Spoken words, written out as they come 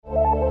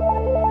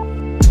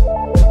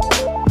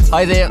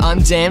Hi there, I'm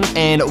Dan,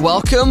 and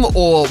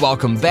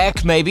welcome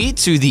back maybe,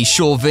 to the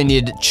Shore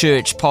Vineyard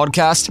Church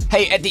podcast.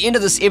 Hey, at the end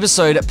of this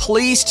episode,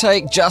 please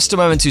take just a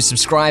moment to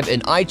subscribe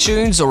in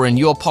iTunes or in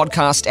your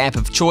podcast app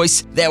of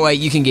choice. That way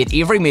you can get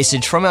every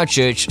message from our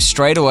church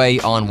straight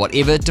away on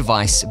whatever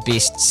device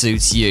best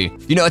suits you.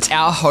 You know, it's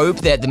our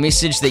hope that the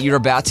message that you're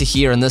about to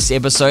hear in this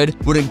episode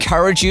would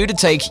encourage you to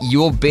take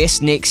your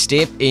best next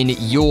step in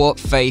your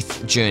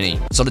faith journey.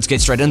 So let's get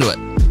straight into it.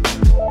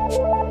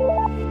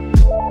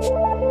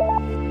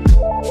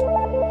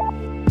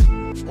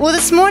 Well,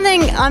 this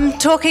morning I'm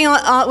talking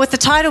with the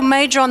title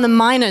Major on the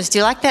Minors. Do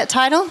you like that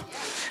title?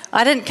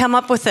 I didn't come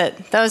up with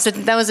it. That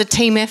was a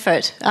team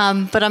effort,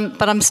 but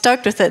I'm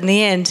stoked with it in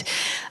the end.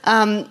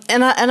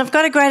 And I've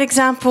got a great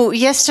example.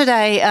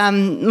 Yesterday,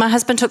 my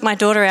husband took my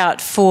daughter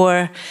out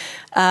for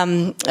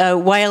a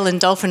whale and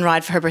dolphin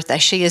ride for her birthday.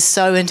 She is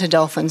so into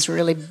dolphins,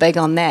 really big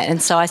on that.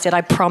 And so I said,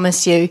 I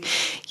promise you're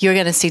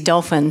going to see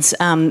dolphins.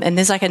 And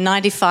there's like a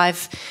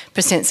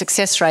 95%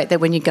 success rate that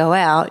when you go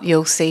out,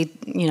 you'll see,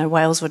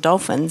 whales or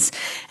dolphins.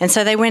 And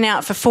so they went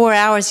out for 4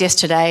 hours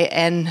yesterday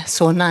and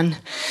saw none.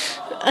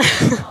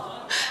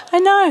 I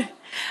know.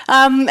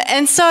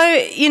 And so,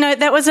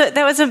 that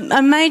was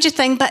a major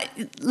thing. But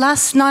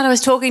last night I was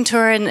talking to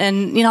her and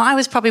I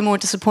was probably more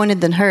disappointed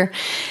than her.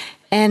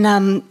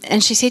 And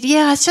she said,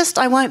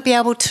 I won't be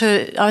able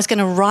to, I was going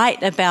to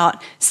write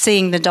about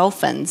seeing the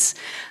dolphins.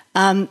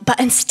 But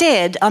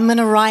instead, I'm going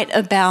to write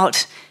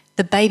about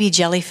the baby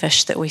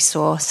jellyfish that we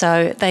saw.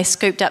 So they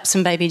scooped up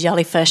some baby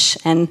jellyfish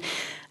and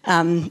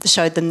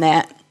showed them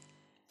that.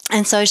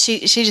 And so she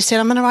just said,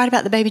 I'm going to write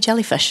about the baby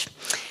jellyfish.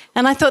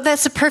 And I thought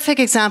that's a perfect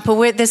example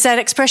where there's that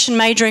expression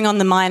majoring on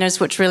the minors,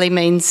 which really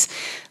means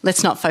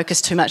let's not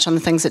focus too much on the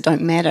things that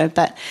don't matter.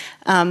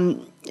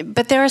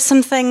 But there are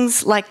some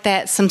things like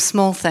that, some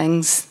small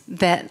things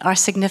that are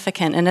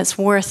significant, and it's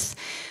worth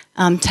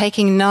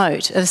taking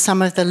note of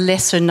some of the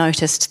lesser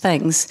noticed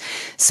things.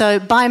 So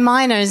by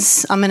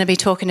minors, I'm going to be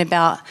talking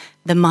about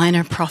the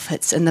minor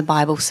prophets in the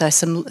Bible, so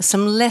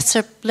some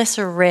lesser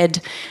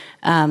read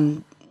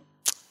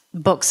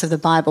books of the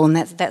Bible, and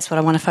that's what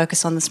I want to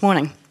focus on this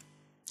morning.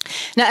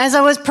 Now, as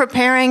I was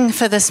preparing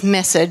for this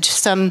message,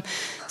 some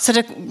sort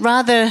of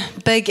rather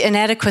big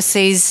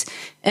inadequacies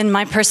in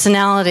my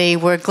personality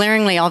were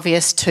glaringly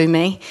obvious to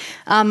me.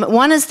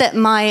 One is that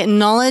my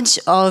knowledge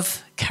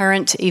of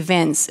current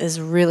events is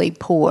really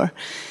poor.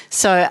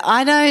 So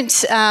I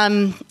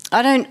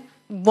don't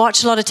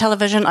watch a lot of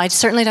television. I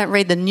certainly don't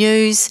read the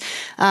news.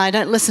 I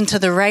don't listen to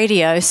the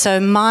radio.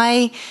 So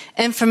my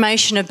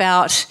information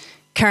about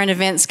current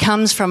events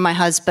comes from my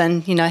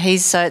husband.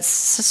 So it's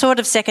sort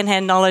of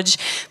secondhand knowledge,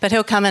 but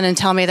he'll come in and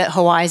tell me that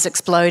Hawaii's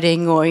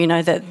exploding or,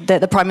 that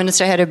the Prime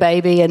Minister had her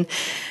baby. And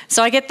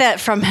so I get that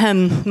from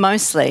him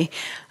mostly.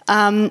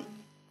 And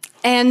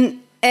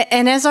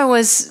as I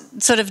was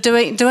sort of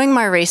doing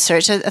my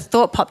research, a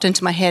thought popped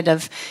into my head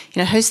of,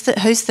 who's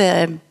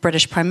the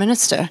British Prime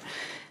Minister?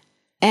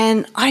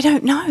 And I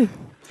don't know.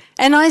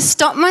 And I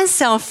stopped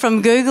myself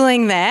from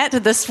Googling that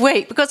this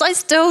week because I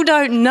still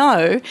don't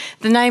know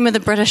the name of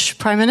the British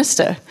Prime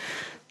Minister.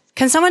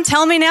 Can someone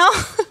tell me now?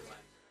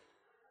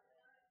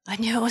 I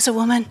knew it was a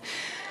woman.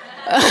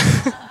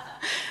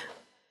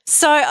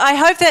 So I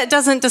hope that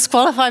doesn't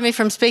disqualify me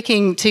from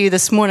speaking to you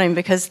this morning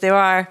because there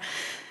are,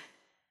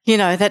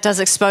 that does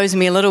expose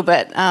me a little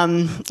bit.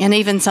 And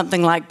even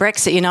something like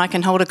Brexit, I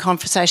can hold a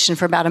conversation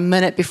for about a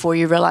minute before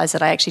you realise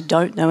that I actually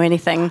don't know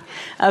anything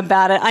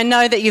about it. I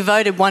know that you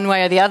voted one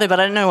way or the other, but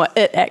I don't know what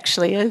it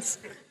actually is.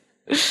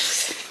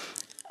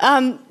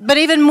 But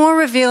even more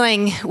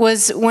revealing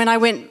was when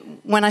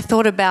I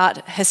thought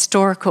about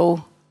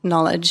historical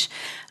knowledge.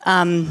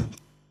 And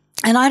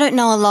I don't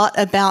know a lot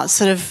about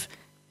sort of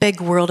big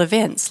world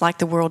events like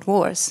the World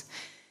Wars.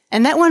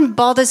 And that one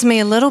bothers me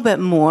a little bit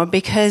more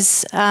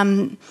because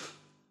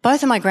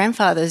both of my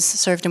grandfathers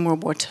served in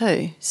World War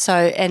II. So,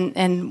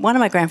 and one of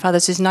my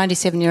grandfathers, who's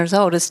 97 years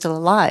old, is still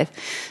alive.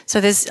 So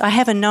I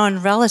have a known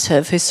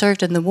relative who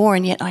served in the war,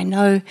 and yet I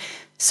know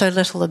so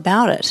little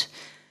about it.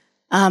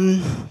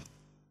 And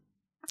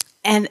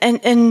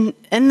in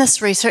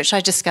this research, I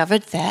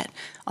discovered that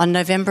on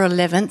November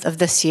 11th of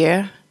this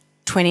year,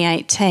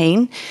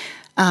 2018,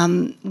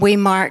 we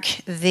mark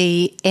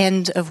the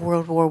end of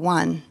World War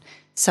I.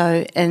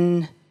 So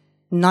in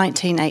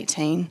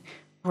 1918,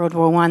 World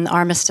War I, the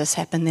armistice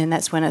happened then,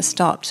 that's when it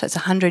stopped. So it's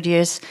 100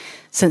 years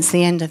since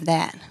the end of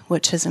that,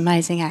 which is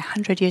amazing,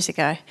 100 years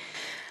ago.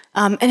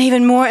 And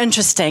even more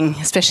interesting,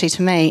 especially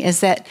to me, is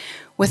that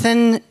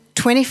within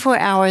 24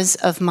 hours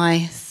of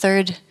my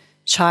third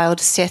child,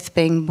 Seth,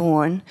 being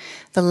born,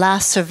 the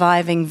last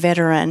surviving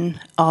veteran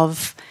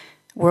of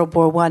World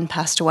War I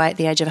passed away at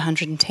the age of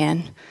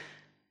 110.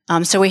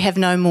 So we have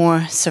no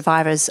more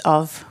survivors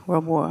of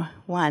World War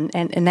I,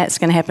 and that's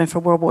going to happen for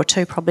World War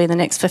II probably in the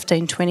next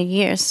 15, 20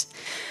 years.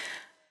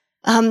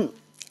 And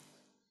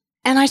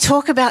I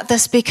talk about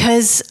this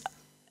because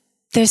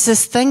there's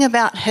this thing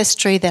about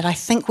history that I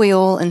think we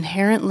all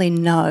inherently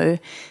know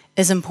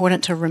is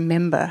important to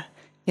remember.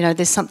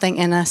 There's something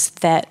in us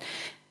that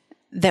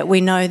that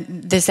we know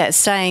there's that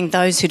saying,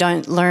 those who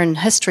don't learn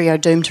history are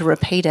doomed to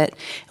repeat it.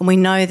 And we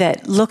know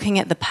that looking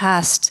at the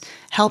past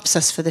helps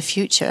us for the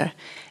future.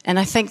 And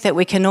I think that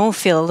we can all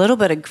feel a little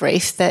bit of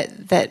grief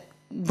that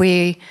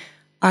we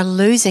are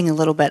losing a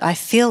little bit. I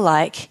feel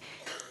like,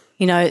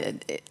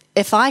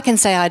 if I can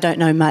say I don't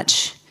know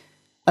much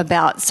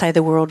about, say,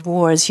 the world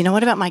wars,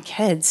 what about my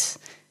kids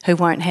who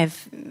won't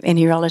have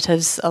any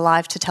relatives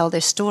alive to tell their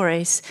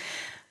stories?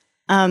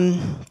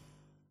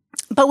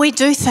 But we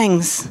do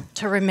things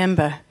to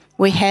remember.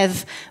 We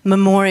have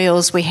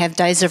memorials, we have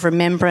days of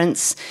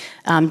remembrance,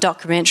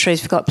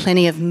 documentaries, we've got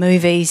plenty of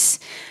movies.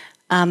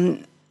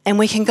 And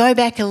we can go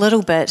back a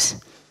little bit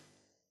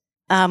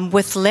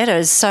with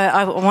letters. So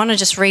I want to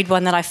just read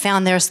one that I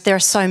found. There are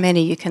so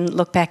many. You can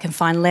look back and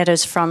find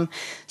letters from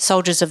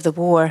soldiers of the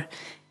war.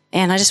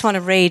 And I just want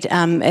to read,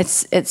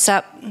 it's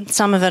up,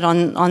 some of it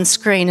on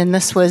screen, and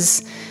this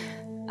was...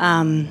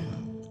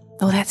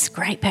 that's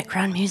great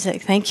background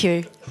music. Thank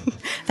you.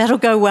 That'll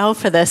go well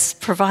for this,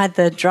 provide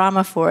the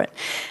drama for it.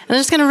 I'm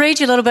just going to read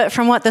you a little bit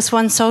from what this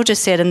one soldier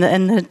said in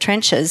the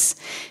trenches.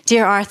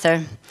 Dear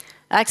Arthur,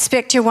 I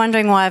expect you're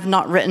wondering why I've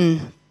not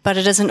written, but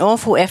it is an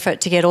awful effort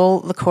to get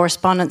all the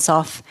correspondence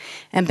off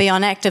and be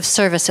on active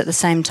service at the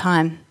same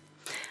time.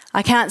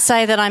 I can't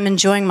say that I'm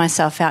enjoying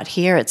myself out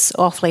here. It's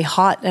awfully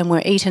hot and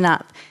we're eaten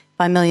up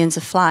by millions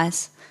of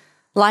flies.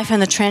 Life in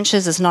the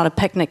trenches is not a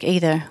picnic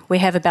either. We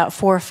have about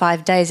 4 or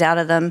 5 days out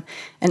of them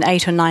and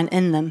 8 or 9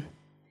 in them.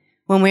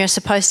 When we are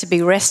supposed to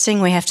be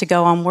resting, we have to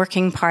go on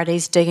working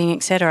parties, digging,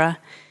 etc.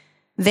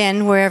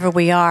 Then, wherever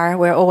we are,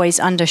 we're always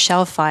under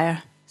shell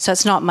fire, so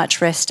it's not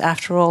much rest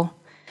after all.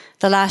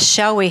 The last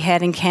shell we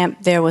had in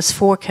camp there was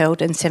 4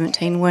 killed and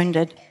 17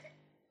 wounded.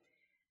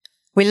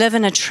 We live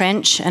in a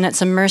trench, and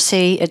it's a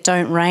mercy it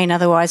don't rain,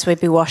 otherwise we'd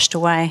be washed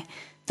away.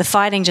 The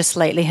fighting just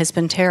lately has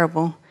been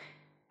terrible.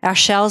 Our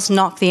shells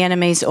knock the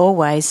enemies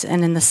always,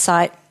 and in the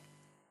sight,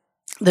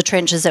 the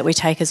trenches that we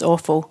take is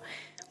awful.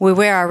 We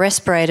wear our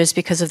respirators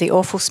because of the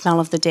awful smell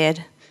of the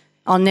dead.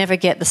 I'll never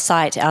get the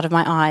sight out of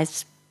my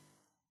eyes,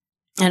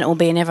 and it will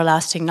be an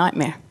everlasting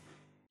nightmare.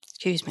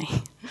 Excuse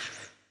me.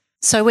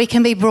 So we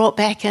can be brought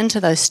back into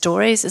those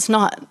stories. It's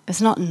not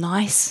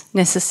nice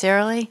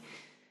necessarily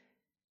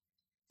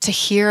to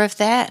hear of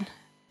that,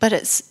 but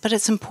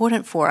it's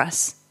important for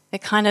us.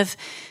 It kind of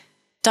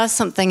does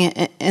something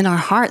in our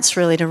hearts,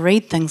 really, to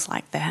read things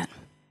like that.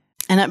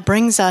 And it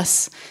brings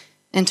us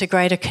into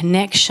greater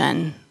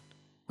connection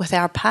with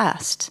our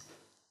past.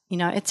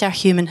 It's our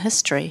human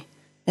history.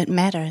 It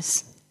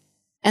matters.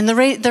 And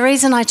the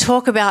reason I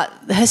talk about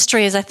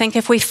history is I think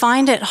if we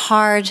find it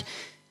hard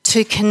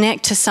to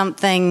connect to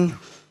something,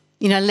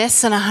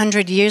 less than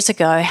 100 years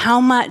ago, how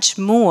much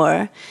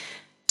more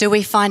do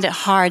we find it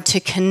hard to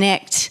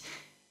connect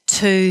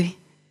to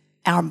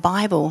our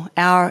Bible,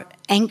 our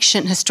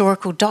ancient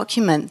historical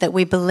document that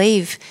we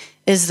believe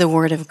is the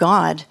Word of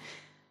God?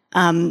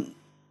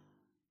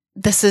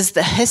 This is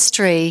the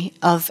history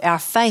of our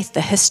faith,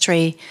 the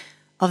history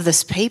of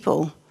this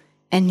people.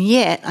 And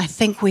yet, I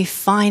think we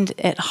find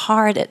it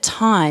hard at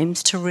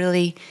times to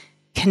really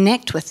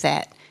connect with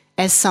that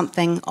as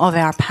something of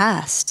our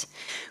past.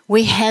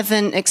 We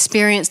haven't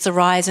experienced the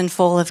rise and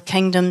fall of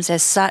kingdoms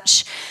as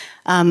such.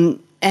 And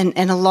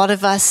a lot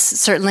of us,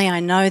 certainly I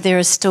know there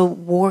is still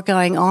war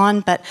going on,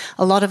 but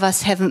a lot of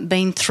us haven't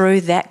been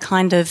through that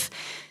kind of,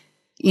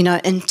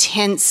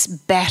 intense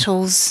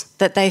battles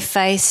that they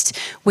faced.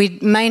 We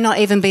may not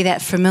even be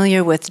that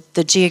familiar with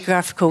the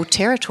geographical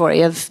territory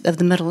of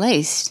the Middle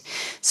East.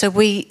 So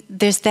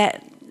there's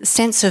that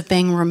sense of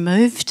being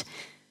removed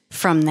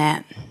from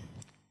that.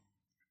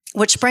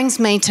 Which brings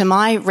me to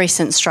my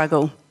recent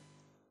struggle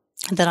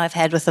that I've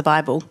had with the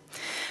Bible.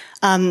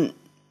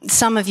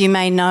 Some of you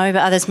may know,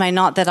 but others may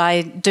not, that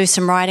I do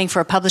some writing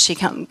for a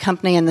publishing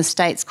company in the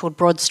States called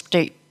Broad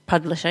Street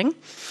Publishing.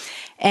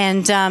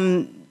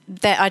 And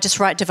that I just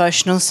write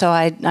devotionals, so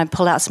I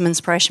pull out some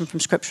inspiration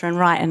from Scripture and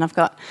write, and I've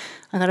got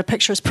a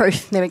picture as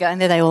proof. There we go, and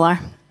there they all are.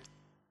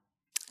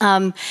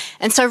 And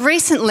so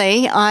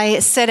recently I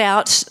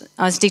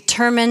was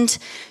determined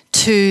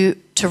to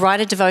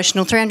write a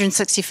devotional,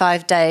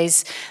 365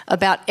 days,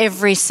 about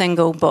every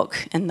single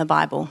book in the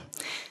Bible.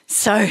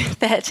 So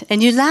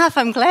and you laugh,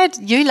 I'm glad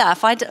you laugh.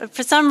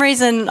 For some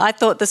reason, I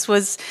thought this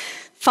was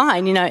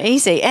fine,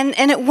 easy. And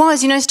it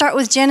was, start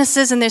with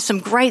Genesis, and there's some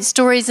great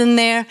stories in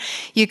there.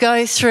 You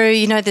go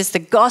through, there's the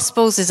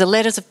Gospels, there's the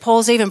letters of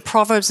Paul's, even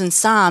Proverbs and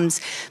Psalms.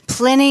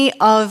 Plenty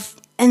of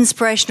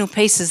inspirational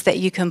pieces that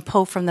you can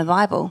pull from the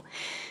Bible.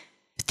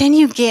 But then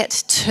you get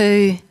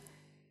to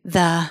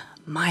the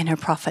minor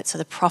prophets or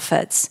the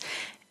prophets,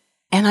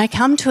 and I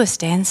come to a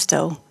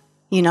standstill,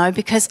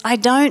 because I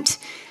don't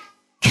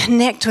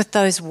connect with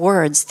those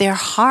words. They're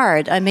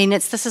hard. I mean,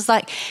 this is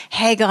like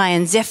Haggai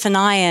and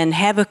Zephaniah and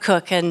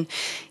Habakkuk and,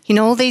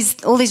 all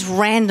these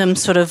random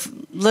sort of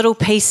little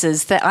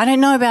pieces that I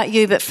don't know about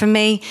you, but for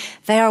me,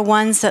 they are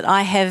ones that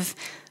I have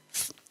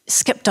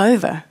skipped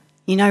over.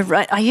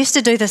 I used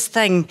to do this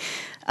thing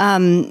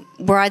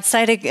where I'd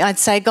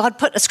say, God,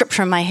 put a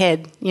scripture in my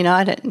head. You know,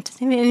 has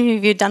any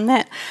of you done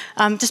that?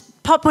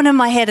 Just pop one in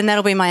my head, and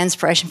that'll be my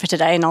inspiration for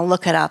today. And I'll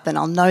look it up, and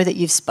I'll know that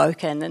you've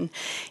spoken. And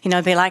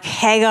be like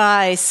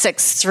Haggai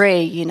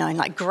 6:3.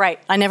 Like great.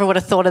 I never would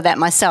have thought of that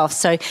myself.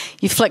 So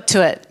you flick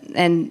to it,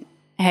 and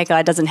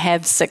Haggai doesn't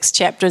have 6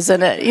 chapters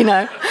in it.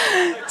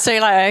 So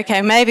you're like,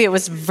 okay, maybe it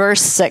was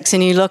verse 6,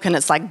 and you look, and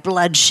it's like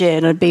bloodshed,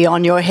 and it'd be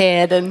on your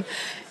head, and.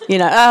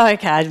 Oh,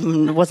 okay, I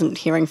wasn't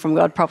hearing from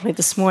God properly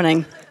this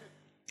morning.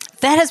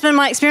 That has been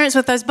my experience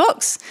with those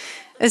books.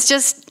 It's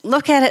just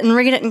look at it and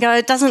read it and go, I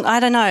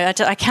don't know,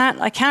 I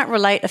can't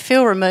relate, I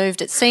feel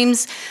removed. It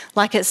seems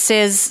like it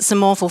says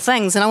some awful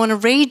things. And I want to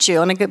read you,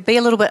 I want to be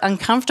a little bit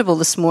uncomfortable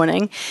this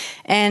morning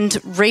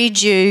and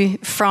read you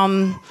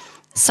from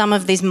some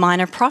of these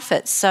minor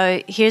prophets.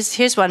 So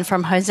here's one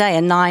from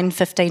Hosea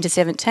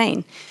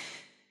 9:15-17.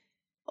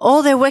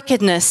 All their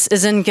wickedness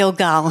is in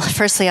Gilgal.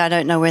 Firstly, I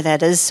don't know where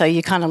that is, so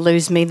you kind of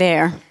lose me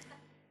there.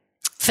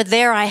 For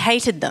there I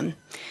hated them.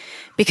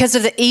 Because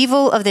of the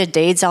evil of their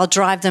deeds, I'll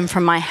drive them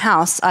from my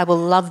house. I will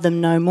love them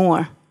no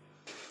more.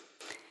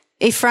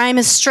 Ephraim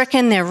is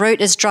stricken, their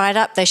root is dried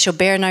up, they shall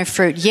bear no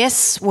fruit.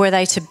 Yes, were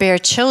they to bear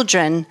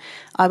children,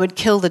 I would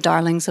kill the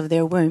darlings of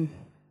their womb.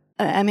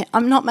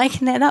 I'm not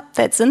making that up,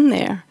 that's in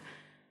there.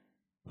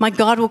 My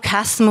God will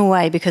cast them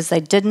away because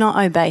they did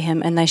not obey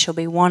him, and they shall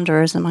be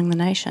wanderers among the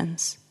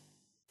nations.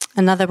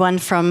 Another one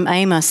from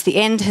Amos. The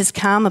end has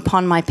come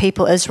upon my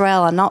people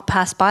Israel. I'll not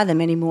pass by them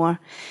anymore.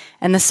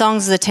 And the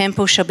songs of the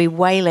temple shall be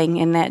wailing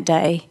in that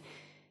day,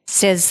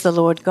 says the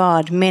Lord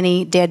God.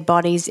 Many dead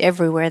bodies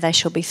everywhere. They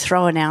shall be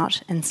thrown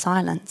out in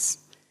silence.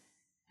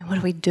 And what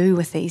do we do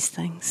with these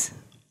things?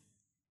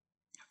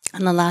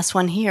 And the last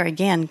one here,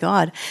 again,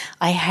 God,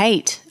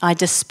 I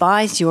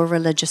despise your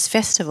religious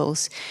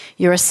festivals.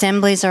 Your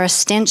assemblies are a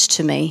stench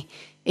to me.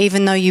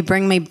 Even though you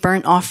bring me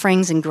burnt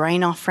offerings and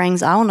grain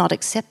offerings, I will not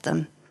accept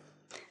them.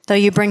 Though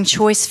you bring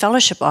choice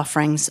fellowship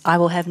offerings, I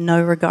will have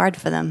no regard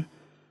for them.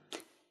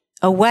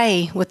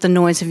 Away with the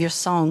noise of your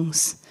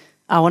songs.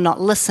 I will not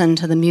listen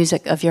to the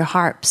music of your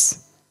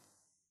harps.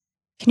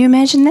 Can you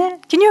imagine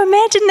that? Can you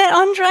imagine that,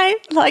 Andre?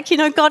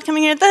 God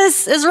coming in,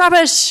 this is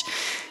rubbish.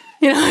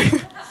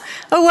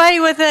 Away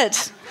with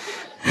it.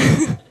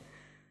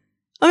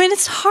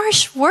 It's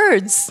harsh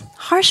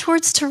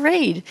words to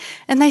read.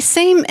 And they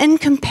seem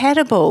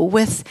incompatible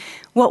with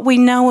what we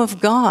know of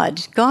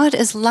God. God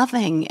is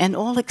loving and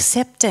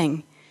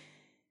all-accepting.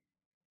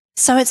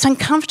 So it's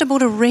uncomfortable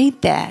to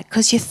read that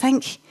because you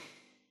think,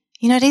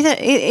 it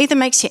either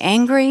makes you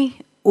angry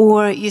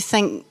or you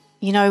think,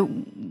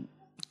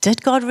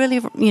 did God really,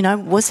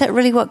 was that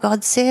really what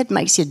God said?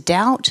 Makes you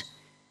doubt.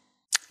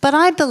 But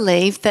I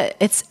believe that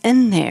it's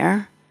in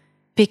there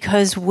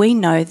because we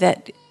know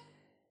that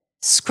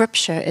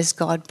Scripture is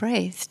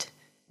God-breathed.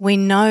 We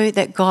know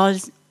that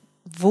God's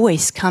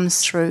voice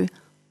comes through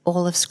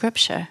all of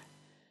Scripture.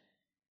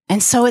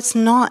 And so it's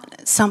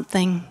not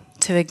something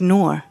to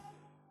ignore.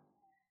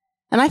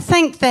 And I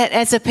think that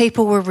as a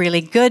people we're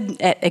really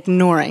good at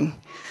ignoring.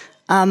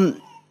 I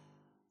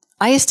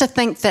used to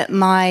think that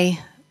my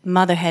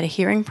mother had a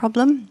hearing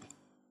problem,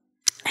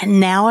 and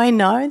now I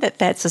know that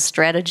that's a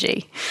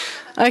strategy.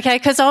 Okay,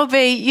 because I'll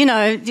be,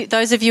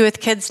 those of you with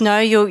kids know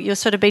you'll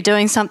sort of be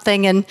doing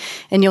something and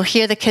you'll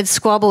hear the kids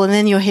squabble and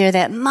then you'll hear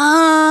that,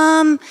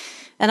 Mom!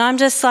 And I'm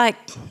just like,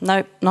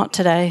 nope, not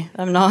today.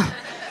 I'm not.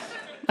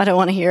 I don't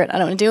want to hear it. I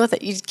don't want to deal with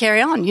it. You just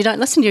carry on. You don't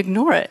listen. You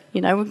ignore it.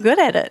 We're good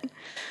at it.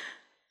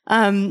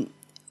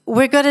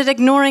 We're good at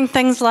ignoring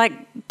things like,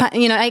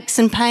 aches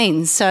and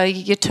pains. So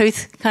your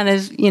tooth kind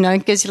of,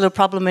 gives you a little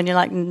problem and you're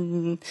like,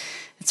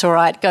 it's all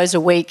right. Goes a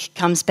week,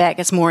 comes back.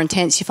 It's more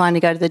intense. You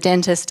finally go to the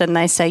dentist and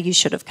they say you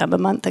should have come a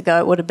month ago.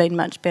 It would have been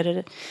much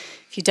better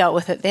if you dealt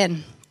with it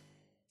then.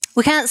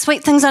 We can't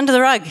sweep things under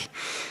the rug.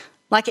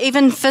 Like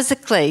even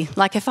physically,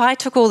 like if I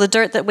took all the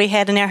dirt that we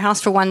had in our house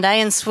for one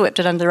day and swept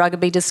it under the rug, it'd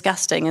be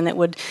disgusting and it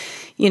would,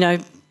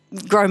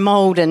 grow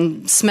mold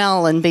and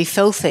smell and be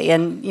filthy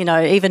and,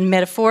 even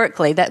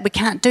metaphorically, that we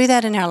can't do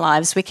that in our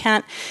lives. We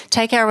can't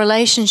take our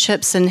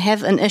relationships and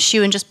have an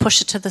issue and just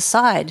push it to the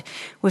side.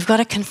 We've got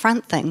to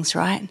confront things,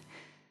 right?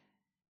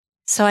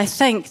 So I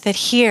think that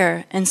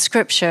here in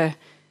Scripture,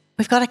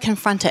 we've got to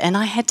confront it, and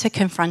I had to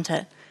confront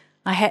it.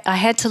 I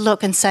had to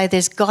look and say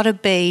there's got to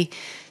be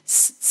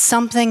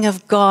something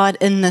of God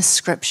in this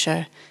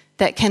Scripture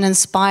that can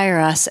inspire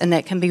us and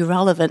that can be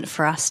relevant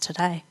for us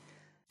today.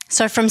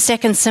 So from 2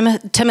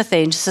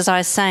 Timothy, just as I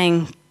was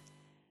saying,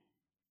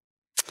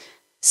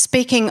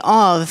 speaking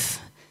of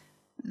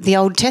the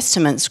Old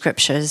Testament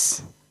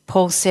Scriptures,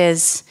 Paul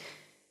says,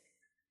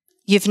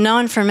 you've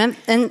known from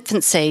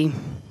infancy,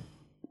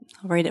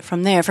 I'll read it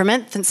from there, from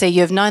infancy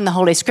you have known the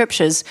Holy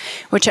Scriptures,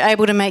 which are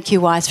able to make you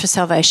wise for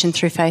salvation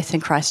through faith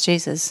in Christ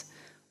Jesus.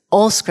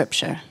 All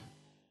Scripture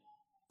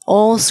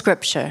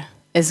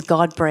is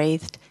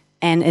God-breathed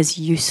and is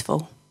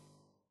useful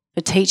for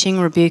teaching,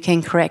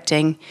 rebuking,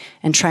 correcting,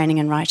 and training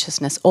in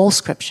righteousness. All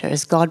Scripture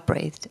is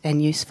God-breathed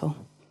and useful.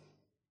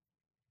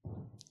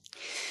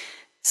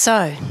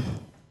 So,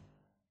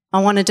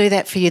 I want to do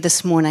that for you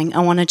this morning. I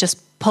want to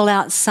just pull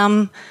out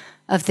some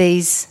of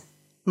these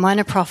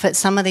minor prophets,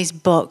 some of these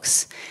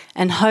books,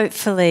 and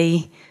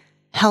hopefully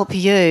help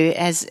you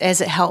as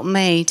it helped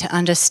me to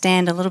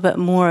understand a little bit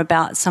more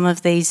about some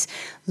of these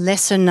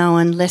lesser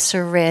known,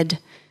 lesser read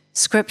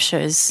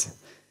scriptures.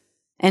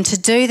 And to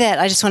do that,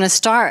 I just want to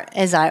start,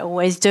 as I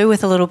always do,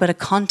 with a little bit of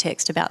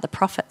context about the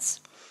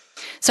prophets.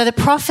 So the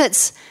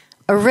prophets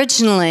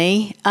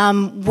originally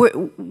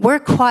were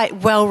quite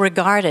well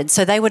regarded.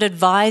 So they would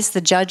advise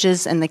the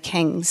judges and the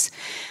kings,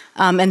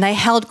 and they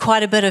held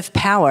quite a bit of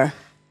power.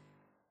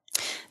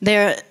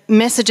 Their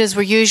messages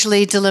were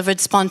usually delivered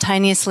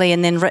spontaneously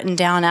and then written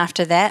down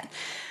after that.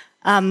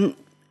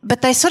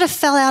 But they sort of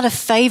fell out of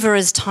favor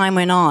as time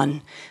went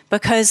on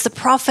because the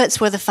prophets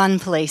were the fun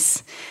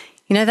police.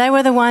 You know, they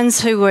were the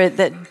ones who were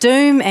the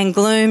doom and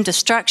gloom,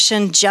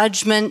 destruction,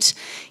 judgment,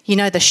 you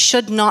know, the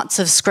should-nots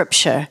of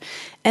Scripture.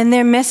 And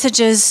their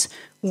messages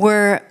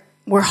were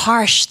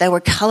harsh, they were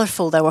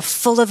colourful, they were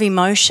full of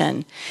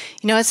emotion.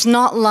 You know, it's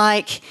not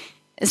like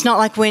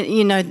when,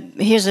 you know,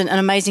 here's an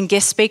amazing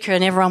guest speaker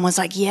and everyone was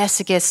like, yes,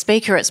 a guest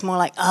speaker. It's more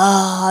like,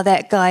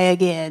 that guy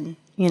again,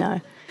 you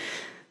know.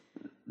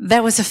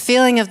 That was a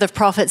feeling of the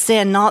prophets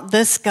there, not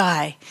this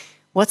guy.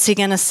 What's he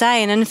going to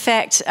say? And in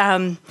fact,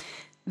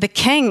 the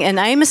king in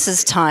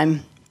Amos's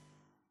time,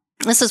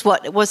 this is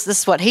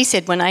what he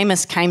said when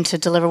Amos came to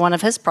deliver one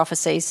of his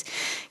prophecies.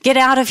 Get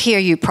out of here,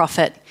 you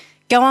prophet.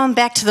 Go on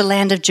back to the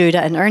land of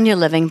Judah and earn your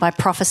living by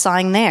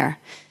prophesying there.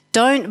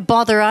 Don't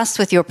bother us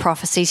with your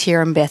prophecies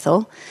here in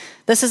Bethel.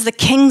 This is the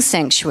king's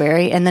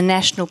sanctuary and the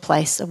national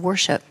place of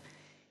worship.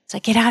 So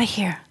get out of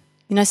here.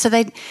 You know, so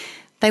they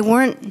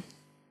had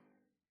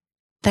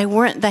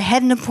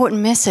an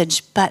important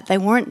message, but they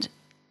weren't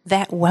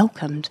that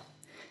welcomed.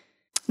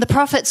 The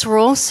prophets were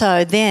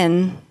also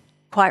then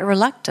quite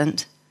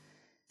reluctant.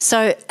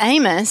 So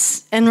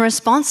Amos, in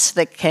response to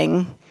the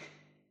king,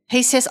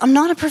 he says, I'm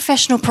not a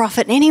professional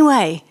prophet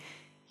anyway.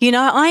 You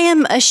know, I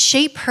am a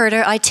sheep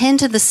herder. I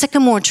tend to the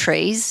sycamore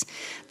trees.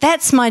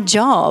 That's my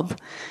job.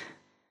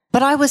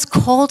 But I was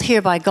called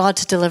here by God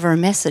to deliver a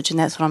message, and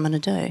that's what I'm going to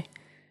do.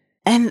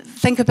 And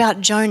think about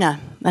Jonah,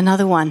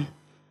 another one.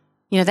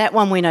 You know, that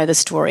one we know the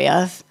story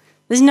of.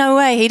 There's no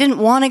way. He didn't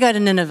want to go to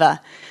Nineveh.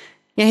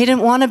 You know, he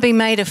didn't want to be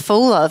made a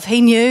fool of.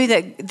 He knew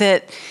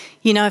that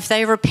you know, if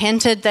they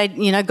repented,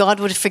 God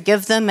would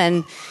forgive them.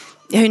 And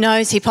who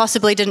knows, he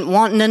possibly didn't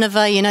want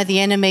Nineveh, you know, the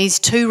enemies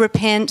to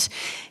repent.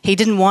 He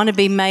didn't want to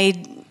be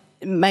made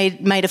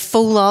a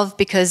fool of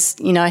because,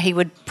 you know, he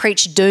would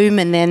preach doom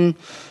and then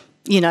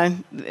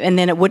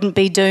it wouldn't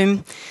be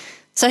doom.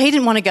 So he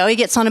didn't want to go. He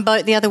gets on a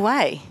boat the other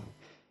way.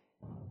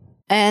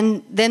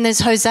 And then there's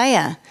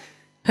Hosea,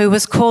 who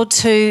was called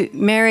to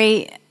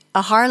marry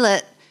a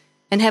harlot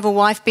and have a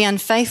wife be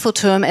unfaithful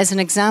to him as an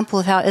example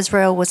of how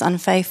Israel was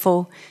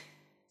unfaithful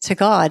to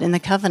God in the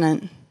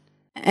covenant.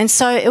 And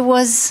so it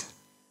was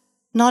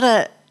not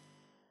a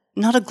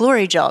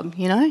glory job,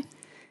 you know.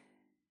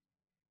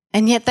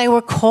 And yet they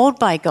were called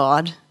by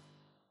God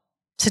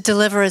to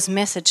deliver his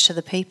message to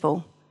the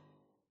people,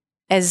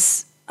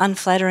 as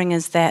unflattering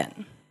as that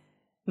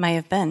may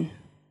have been.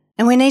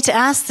 And we need to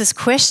ask this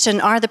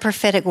question, are the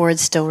prophetic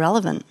words still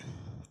relevant?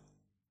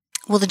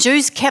 Well, the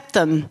Jews kept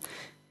them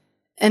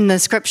in the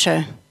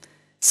scripture.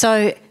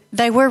 So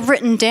they were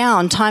written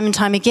down time and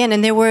time again,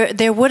 and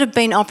there would have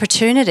been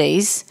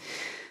opportunities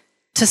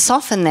to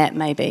soften that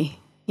maybe.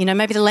 You know,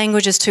 maybe the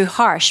language is too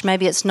harsh.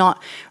 Maybe it's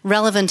not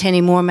relevant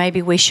anymore.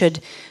 Maybe we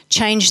should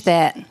change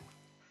that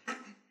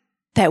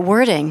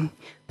wording.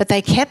 But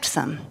they kept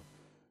them.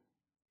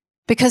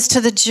 Because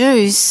to the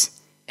Jews,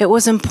 it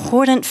was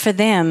important for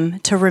them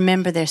to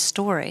remember their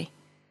story.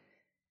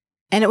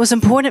 And it was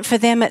important for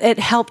them, it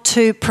helped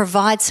to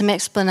provide some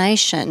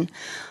explanation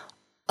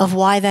of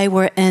why they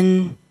were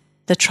in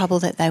the trouble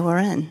that they were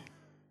in.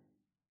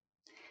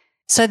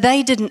 So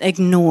they didn't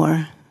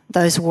ignore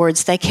those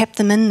words, they kept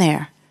them in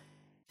there.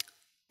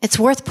 It's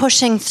worth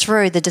pushing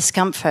through the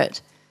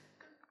discomfort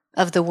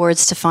of the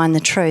words to find the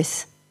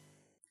truth.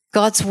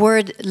 God's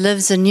word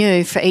lives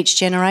anew for each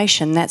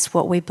generation, that's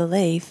what we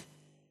believe.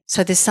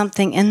 So there's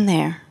something in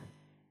there.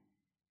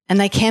 And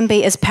they can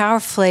be as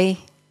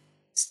powerfully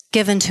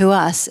given to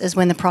us as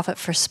when the prophet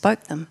first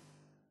spoke them.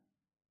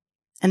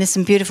 And there's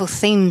some beautiful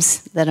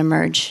themes that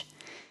emerge.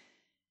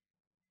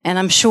 And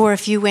I'm sure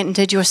if you went and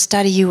did your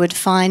study, you would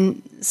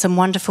find some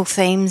wonderful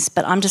themes,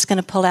 but I'm just going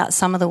to pull out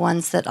some of the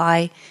ones that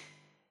I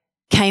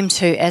came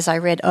to as I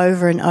read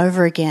over and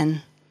over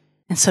again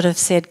and sort of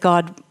said,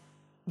 God,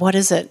 what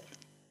is it?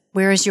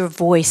 Where is your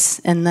voice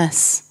in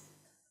this?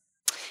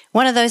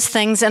 One of those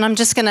things, and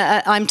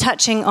I'm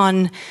touching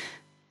on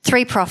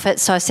 3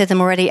 prophets, so I said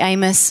them already,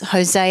 Amos,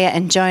 Hosea,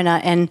 and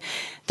Jonah. And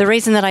the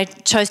reason that I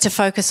chose to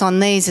focus on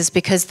these is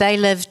because they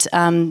lived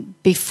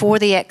before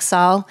the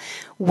exile,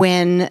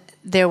 when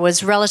there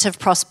was relative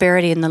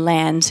prosperity in the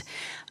land,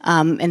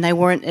 and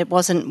it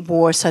wasn't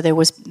war, so it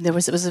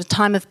was a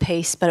time of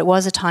peace, but it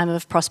was a time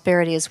of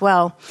prosperity as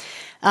well.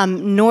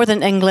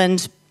 Northern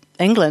England,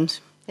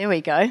 there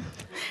we go.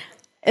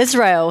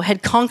 Israel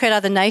had conquered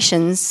other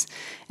nations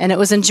and it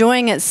was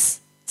enjoying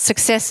its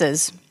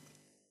successes.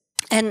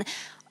 And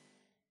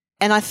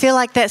I feel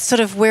like that's sort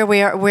of where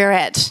we're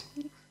at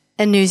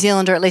in New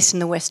Zealand, or at least in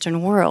the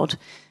Western world.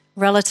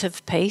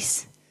 Relative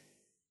peace,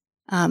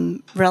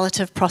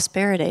 relative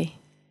prosperity.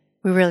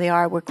 We really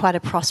are. We're quite a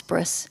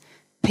prosperous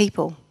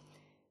people.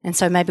 And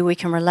so maybe we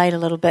can relate a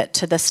little bit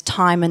to this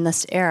time and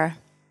this era.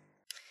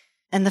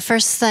 And the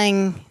first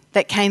thing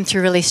that came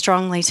through really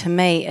strongly to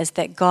me is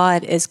that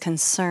God is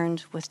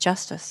concerned with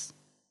justice.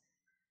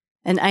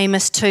 In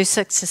Amos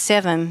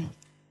 2:6-7,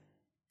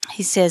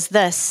 he says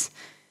this,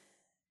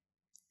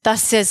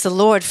 "Thus says the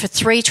Lord, for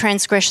 3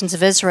 transgressions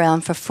of Israel,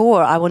 and for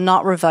 4 I will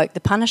not revoke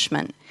the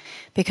punishment,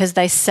 because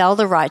they sell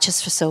the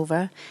righteous for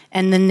silver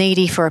and the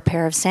needy for a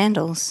pair of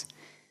sandals.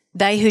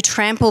 They who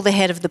trample the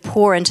head of the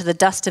poor into the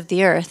dust of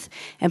the earth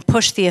and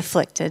push the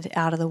afflicted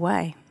out of the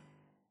way."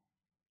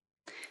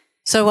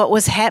 So what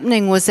was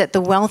happening was that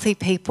the wealthy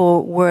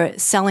people were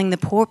selling the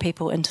poor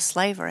people into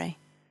slavery.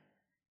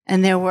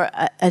 And there were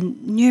a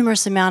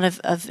numerous amount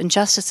of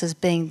injustices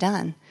being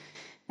done.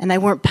 And they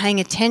weren't paying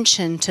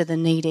attention to the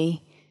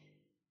needy.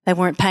 They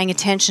weren't paying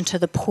attention to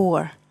the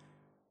poor,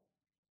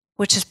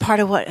 which is part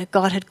of what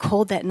God had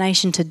called that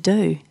nation to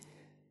do,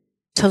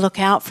 to look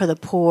out for the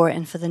poor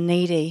and for the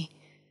needy,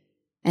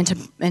 and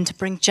to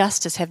bring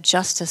justice, have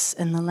justice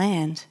in the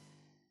land.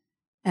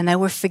 And they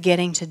were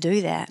forgetting to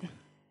do that.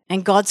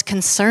 And God's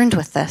concerned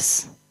with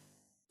this.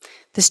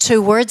 There's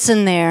 2 words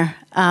in there.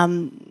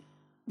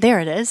 There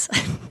it is.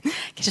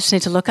 You just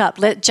need to look up.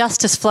 Let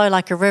justice flow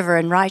like a river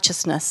and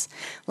righteousness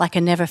like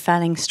a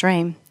never-failing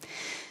stream.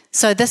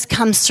 So this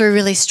comes through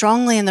really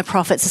strongly in the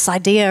prophets, this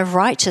idea of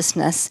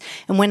righteousness.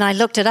 And when I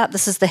looked it up,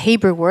 this is the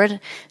Hebrew word,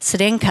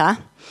 tzedenka.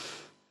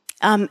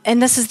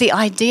 And this is the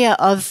idea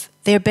of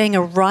there being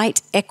a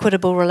right,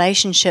 equitable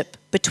relationship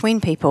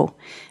between people,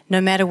 no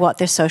matter what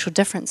their social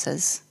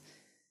differences.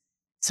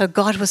 So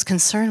God was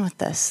concerned with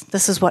this.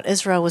 This is what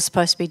Israel was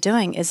supposed to be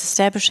doing, is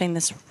establishing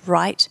this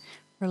right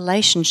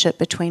relationship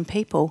between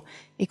people,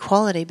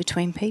 equality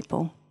between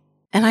people.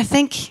 And I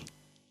think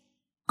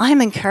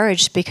I'm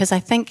encouraged because I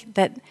think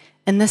that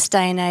in this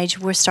day and age,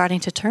 we're starting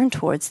to turn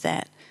towards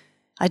that.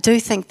 I do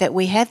think that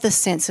we have this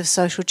sense of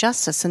social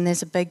justice, and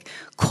there's a big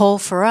call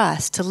for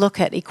us to look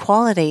at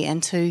equality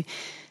and to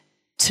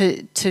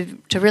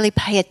really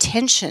pay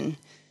attention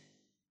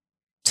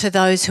to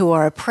those who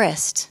are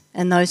oppressed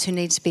and those who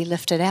need to be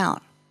lifted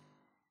out.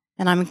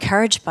 And I'm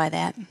encouraged by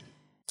that.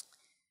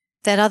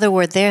 That other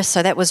word there,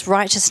 so that was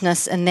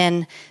righteousness, and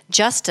then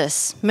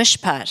justice,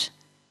 mishpat.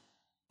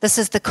 This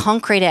is the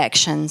concrete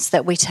actions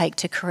that we take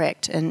to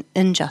correct an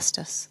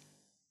injustice.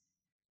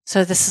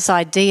 So this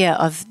idea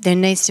of there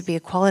needs to be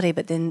equality,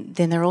 but then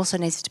there also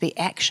needs to be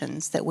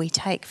actions that we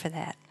take for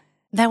that.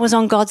 That was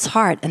on God's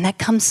heart, and that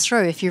comes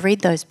through if you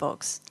read those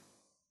books.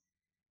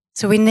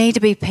 So we need to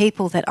be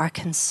people that are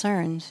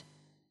concerned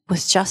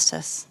with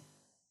justice.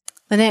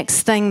 The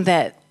next thing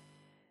that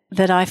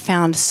I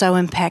found so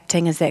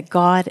impacting is that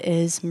God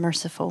is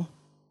merciful.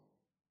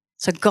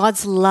 So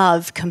God's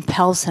love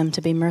compels him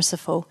to be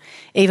merciful,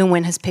 even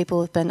when his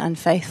people have been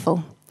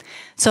unfaithful.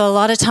 So a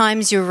lot of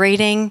times you're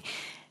reading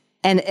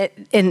and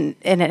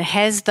it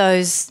has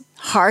those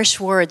harsh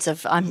words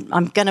of,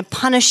 I'm going to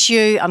punish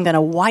you, I'm going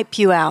to wipe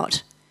you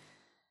out.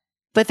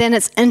 But then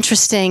it's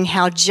interesting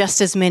how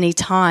just as many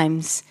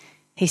times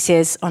he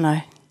says, oh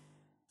no,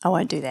 I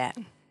won't do that.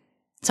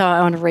 So I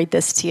want to read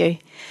this to you.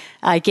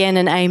 Again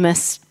in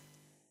Amos.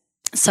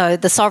 So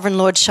the sovereign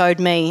Lord showed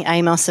me,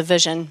 Amos, a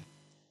vision.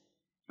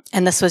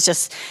 And this was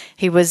just,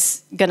 he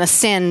was going to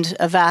send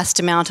a vast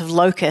amount of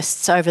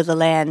locusts over the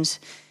land.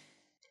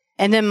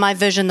 And in my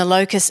vision, the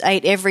locusts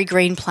ate every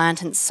green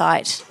plant in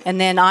sight.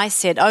 And then I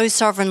said, "Oh,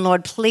 sovereign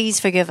Lord, please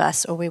forgive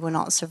us, or we will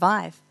not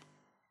survive.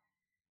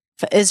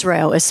 For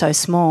Israel is so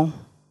small."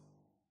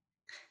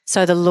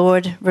 So the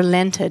Lord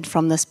relented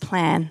from this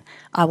plan.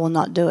 "I will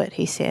not do it,"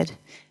 he said.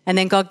 And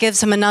then God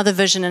gives him another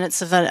vision, and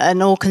it's of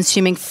an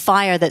all-consuming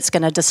fire that's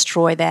going to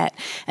destroy that.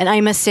 And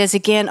Amos says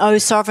again, "Oh,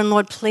 sovereign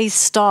Lord, please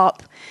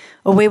stop,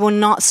 or we will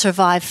not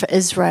survive, for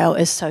Israel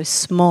is so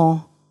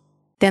small."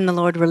 Then the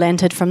Lord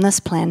relented from this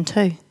plan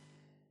too.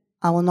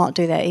 "I will not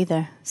do that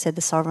either," said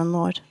the sovereign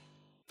Lord.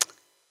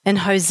 In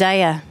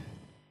Hosea,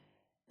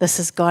 this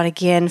is God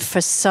again, "For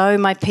so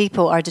my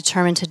people are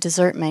determined to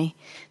desert me.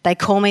 They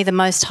call me the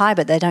Most High,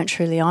 but they don't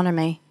truly honor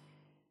me."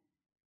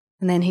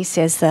 And then he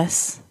says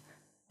this,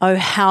 "Oh,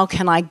 how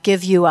can I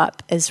give you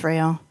up,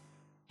 Israel?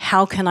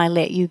 How can I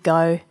let you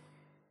go?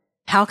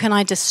 How can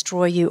I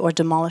destroy you or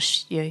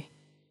demolish you?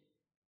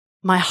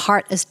 My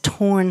heart is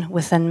torn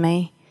within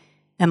me,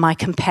 and my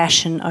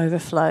compassion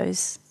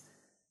overflows.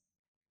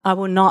 I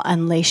will not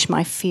unleash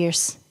my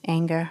fierce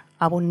anger.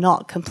 I will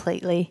not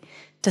completely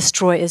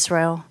destroy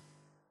Israel.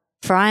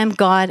 For I am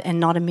God and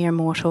not a mere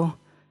mortal.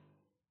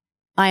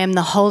 I am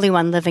the Holy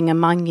One living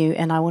among you,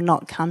 and I will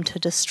not come to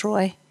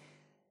destroy."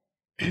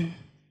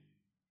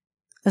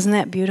 Isn't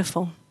that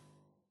beautiful?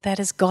 That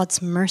is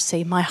God's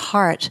mercy. My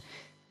heart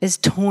is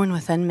torn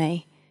within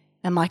me,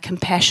 and my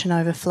compassion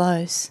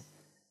overflows.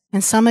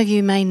 And some of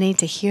you may need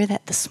to hear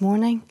that this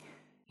morning.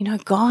 You know,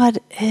 God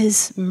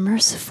is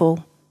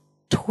merciful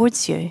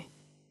towards you,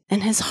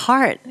 and his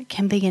heart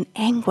can be in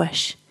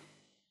anguish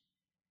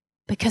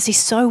because he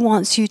so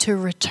wants you to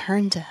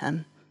return to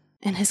him,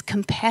 and his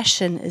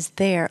compassion is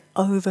there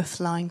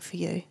overflowing for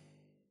you.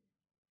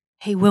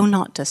 He will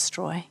not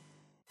destroy.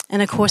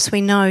 And of course, we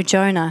know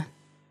Jonah.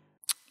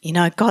 You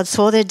know, God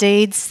saw their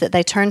deeds, that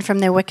they turned from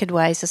their wicked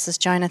ways. This is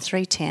Jonah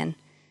 3:10.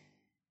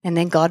 And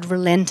then God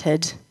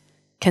relented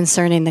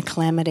concerning the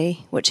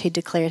calamity which he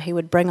declared he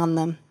would bring on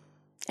them.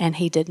 And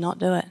he did not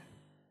do it.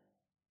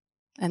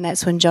 And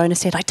that's when Jonah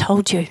said, I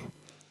told you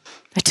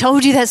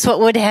that's what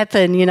would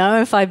happen, you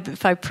know, if I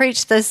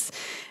preached this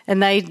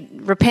and they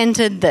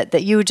repented,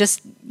 that you would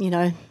just, you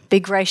know, be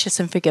gracious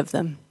and forgive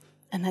them.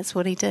 And that's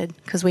what he did,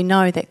 because we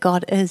know that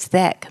God is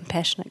that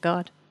compassionate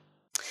God.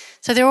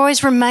 So there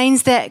always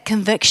remains that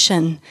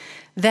conviction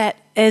that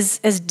as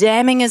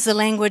damning as the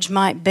language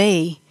might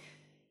be,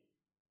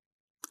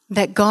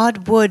 that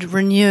God would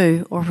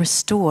renew or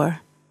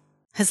restore.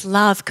 His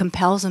love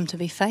compels him to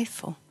be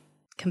faithful,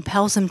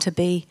 compels him to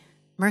be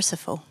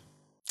merciful.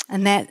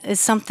 And that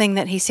is something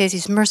that he says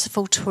he's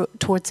merciful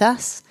towards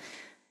us,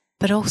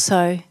 but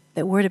also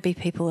that we're to be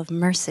people of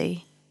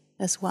mercy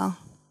as well.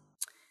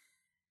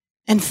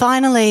 And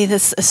finally,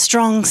 there's a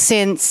strong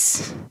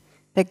sense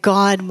that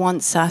God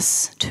wants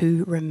us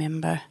to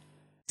remember.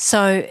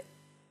 So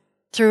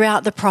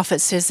throughout the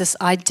prophets, there's this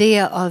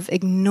idea of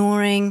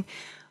ignoring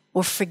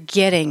or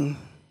forgetting.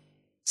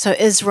 So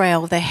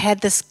Israel, they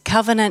had this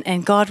covenant,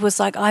 and God was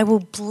like, I will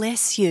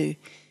bless you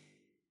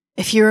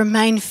if you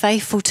remain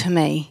faithful to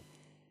me.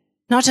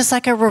 Not just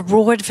like a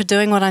reward for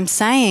doing what I'm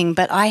saying,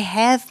 but I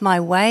have my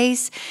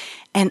ways,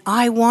 and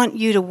I want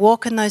you to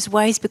walk in those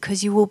ways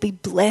because you will be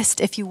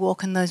blessed if you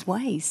walk in those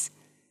ways.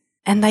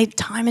 And they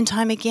time and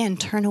time again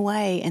turn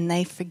away, and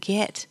they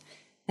forget,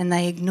 and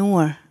they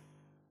ignore.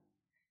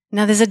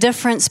 Now there's a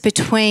difference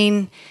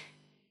between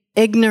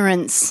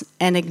ignorance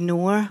and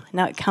ignore.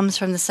 Now it comes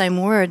from the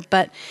same word,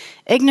 but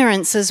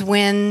ignorance is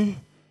when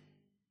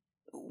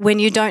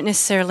you don't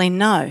necessarily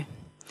know.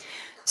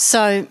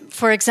 So,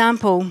 for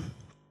example,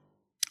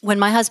 when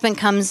my husband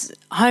comes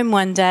home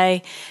one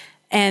day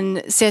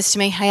and says to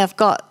me, hey, I've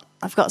got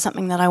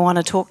something that I want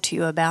to talk to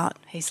you about.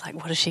 He's like,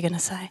 what is she going to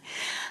say?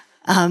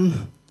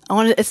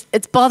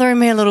 It's bothering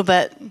me a little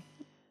bit,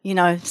 you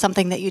know,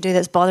 something that you do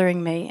that's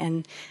bothering me,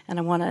 and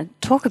I want to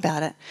talk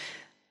about it.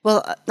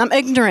 Well, I'm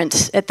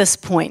ignorant at this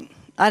point.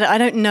 I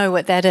don't know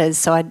what that is,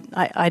 so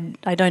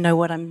I don't know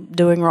what I'm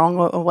doing wrong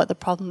or what the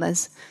problem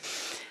is.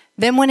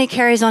 Then when he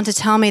carries on to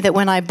tell me that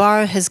when I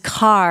borrow his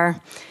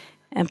car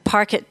and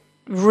park it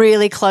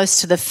really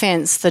close to the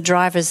fence, the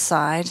driver's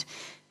side,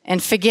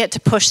 and forget to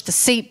push the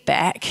seat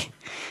back,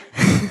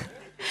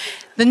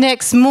 the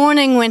next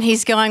morning when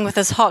he's going with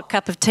his hot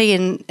cup of tea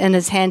in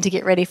his hand to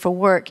get ready for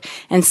work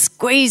and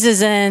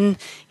squeezes in,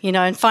 you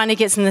know, and finally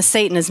gets in the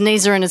seat and his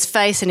knees are in his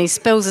face and he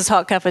spills his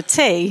hot cup of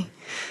tea,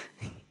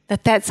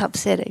 that's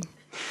upsetting.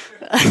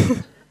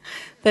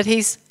 That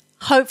he's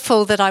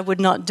hopeful that I would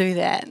not do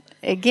that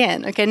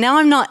again. Okay, now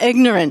I'm not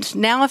ignorant.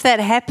 Now if that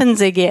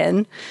happens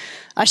again,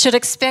 I should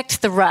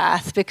expect the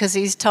wrath because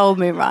he's told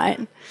me,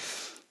 right?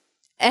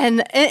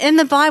 And in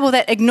the Bible,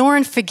 that ignore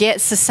and forget,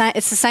 it's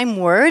the same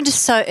word.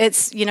 So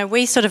it's, you know,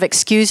 we sort of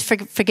excuse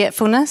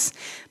forgetfulness,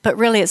 but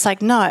really it's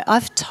like, no,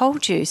 I've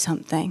told you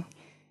something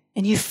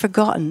and you've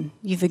forgotten,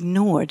 you've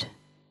ignored.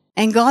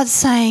 And God's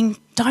saying,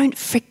 don't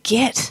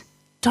forget,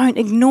 don't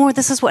ignore.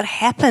 This is what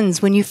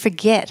happens when you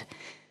forget.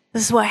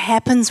 This is what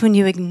happens when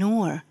you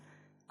ignore.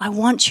 I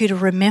want you to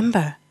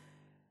remember.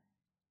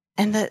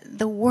 And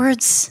the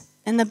words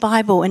in the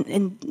Bible,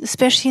 and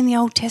especially in the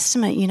Old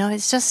Testament, you know,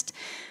 it's just,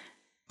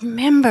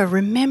 remember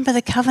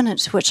the covenant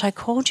to which I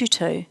called you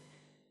to.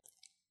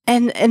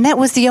 And that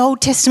was the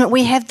Old Testament.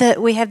 We have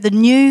the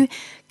new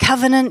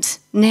covenant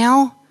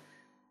now,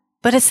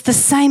 but it's the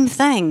same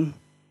thing.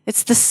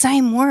 It's the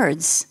same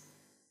words.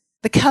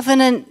 The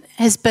covenant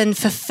has been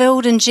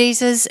fulfilled in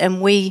Jesus,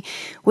 and we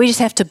just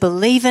have to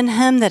believe in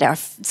him that our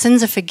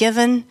sins are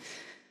forgiven.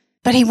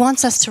 But he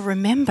wants us to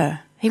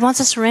remember. He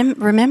wants us to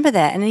remember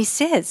that. And he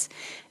says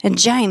in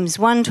James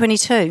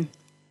 1:22,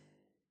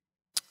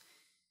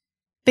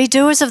 be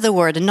doers of the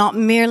word and not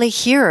merely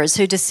hearers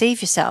who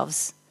deceive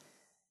yourselves.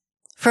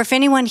 For if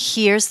anyone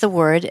hears the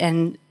word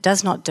and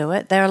does not do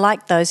it, they are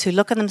like those who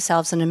look at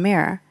themselves in a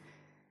mirror.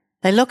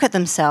 They look at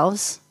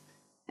themselves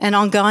and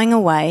on going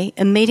away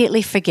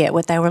immediately forget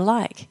what they were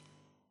like.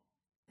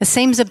 It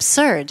seems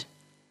absurd.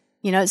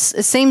 You know, it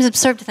seems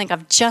absurd to think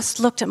I've just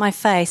looked at my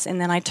face and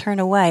then I turn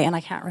away and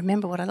I can't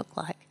remember what I look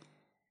like.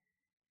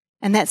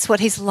 And that's what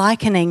he's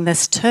likening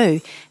this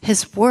to,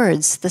 his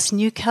words, this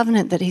new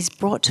covenant that he's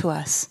brought to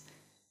us.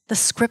 The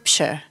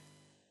scripture.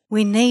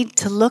 We need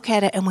to look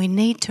at it and we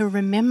need to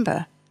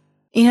remember.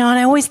 You know, and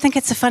I always think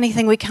it's a funny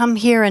thing. We come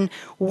here and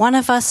one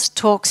of us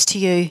talks to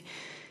you,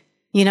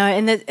 you know,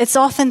 and it's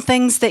often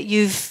things that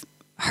you've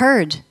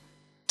heard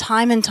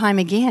time and time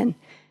again. And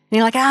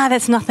you're like,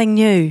 that's nothing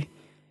new.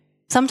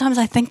 Sometimes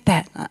I think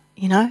that,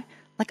 you know,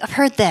 like I've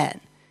heard that.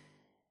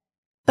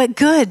 but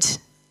good,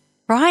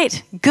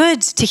 right?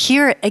 Good to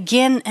hear it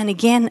again and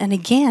again and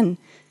again.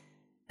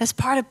 That's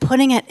part of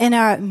putting it in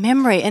our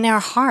memory, in our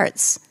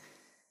hearts.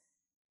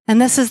 And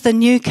this is the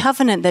new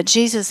covenant that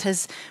Jesus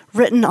has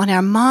written on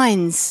our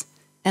minds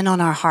and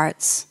on our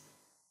hearts.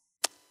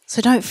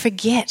 So don't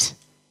forget,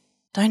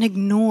 don't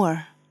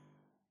ignore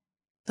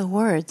the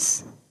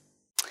words.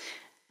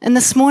 And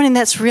this morning,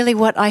 that's really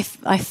what I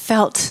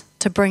felt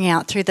to bring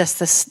out through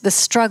this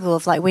struggle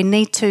of like, we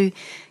need to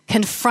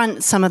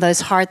confront some of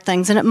those hard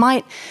things. And it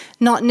might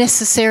not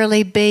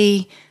necessarily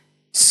be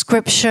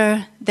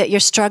scripture that you're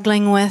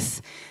struggling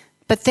with,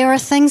 but there are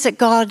things that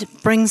God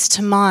brings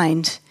to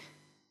mind.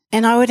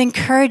 And I would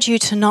encourage you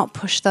to not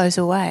push those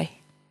away.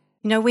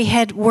 You know, we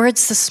had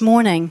words this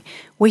morning.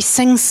 We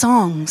sing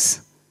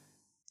songs.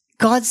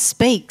 God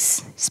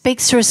speaks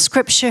through a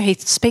scripture. He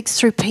speaks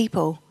through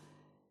people.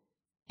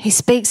 He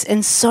speaks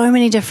in so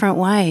many different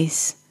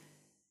ways.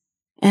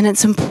 And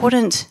it's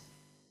important,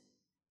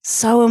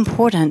 so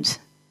important,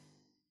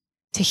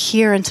 to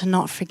hear and to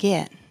not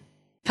forget.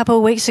 A couple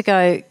of weeks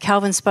ago,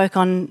 Calvin spoke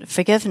on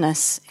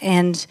forgiveness,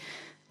 and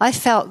I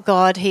felt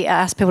God, he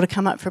asked people to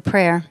come up for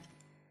prayer.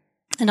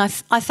 And I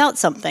felt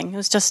something, it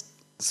was just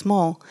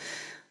small,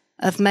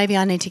 of maybe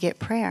I need to get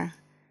prayer.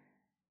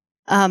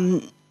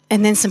 And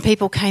then some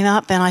people came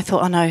up and I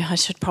thought, oh no, I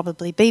should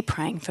probably be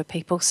praying for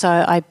people. So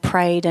I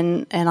prayed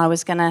and I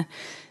was going to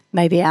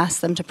maybe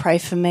ask them to pray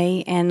for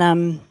me.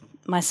 And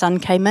my son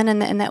came in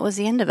and that was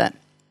the end of it.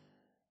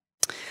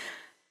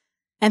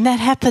 And that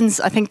happens,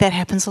 I think that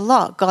happens a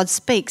lot. God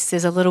speaks,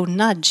 there's a little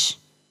nudge.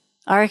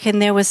 I reckon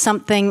there was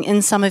something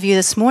in some of you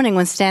this morning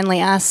when Stanley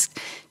asked,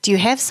 do you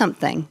have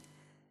something?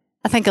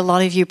 I think a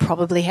lot of you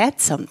probably had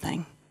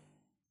something,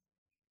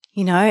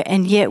 you know,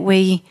 and yet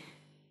we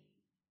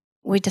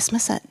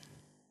dismiss it.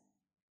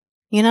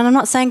 You know, and I'm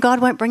not saying God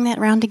won't bring that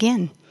round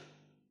again.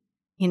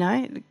 You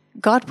know,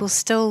 God will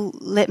still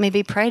let me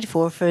be prayed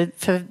for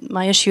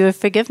my issue of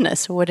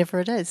forgiveness or whatever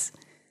it is.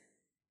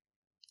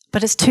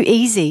 But it's too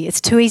easy.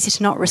 It's too easy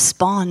to not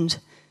respond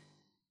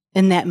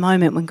in that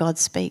moment when God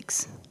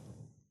speaks.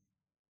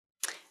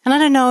 And I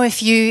don't know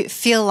if you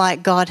feel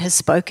like God has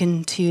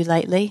spoken to you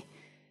lately.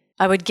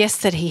 I would guess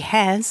that he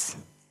has.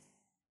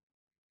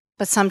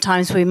 But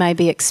sometimes we may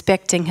be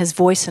expecting his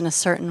voice in a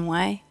certain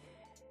way.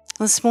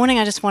 This morning,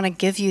 I just want to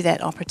give you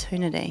that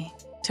opportunity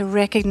to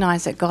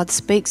recognize that God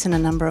speaks in a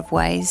number of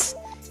ways.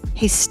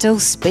 He's still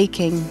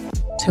speaking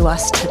to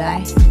us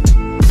today.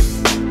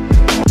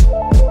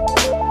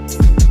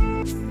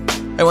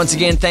 Hey, once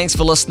again, thanks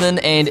for listening.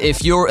 And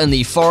if you're in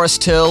the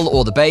Forest Hill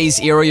or the Bays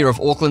area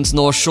of Auckland's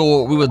North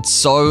Shore, we would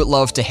so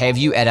love to have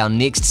you at our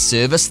next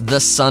service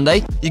this Sunday.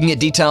 You can get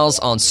details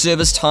on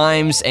service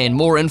times and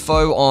more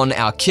info on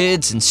our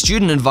kids and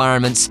student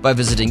environments by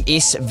visiting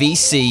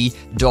svc.org.nz.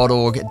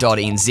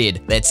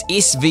 That's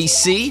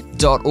svc.org.nz.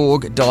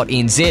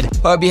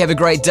 Hope you have a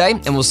great day,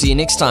 and we'll see you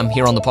next time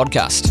here on the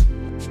podcast.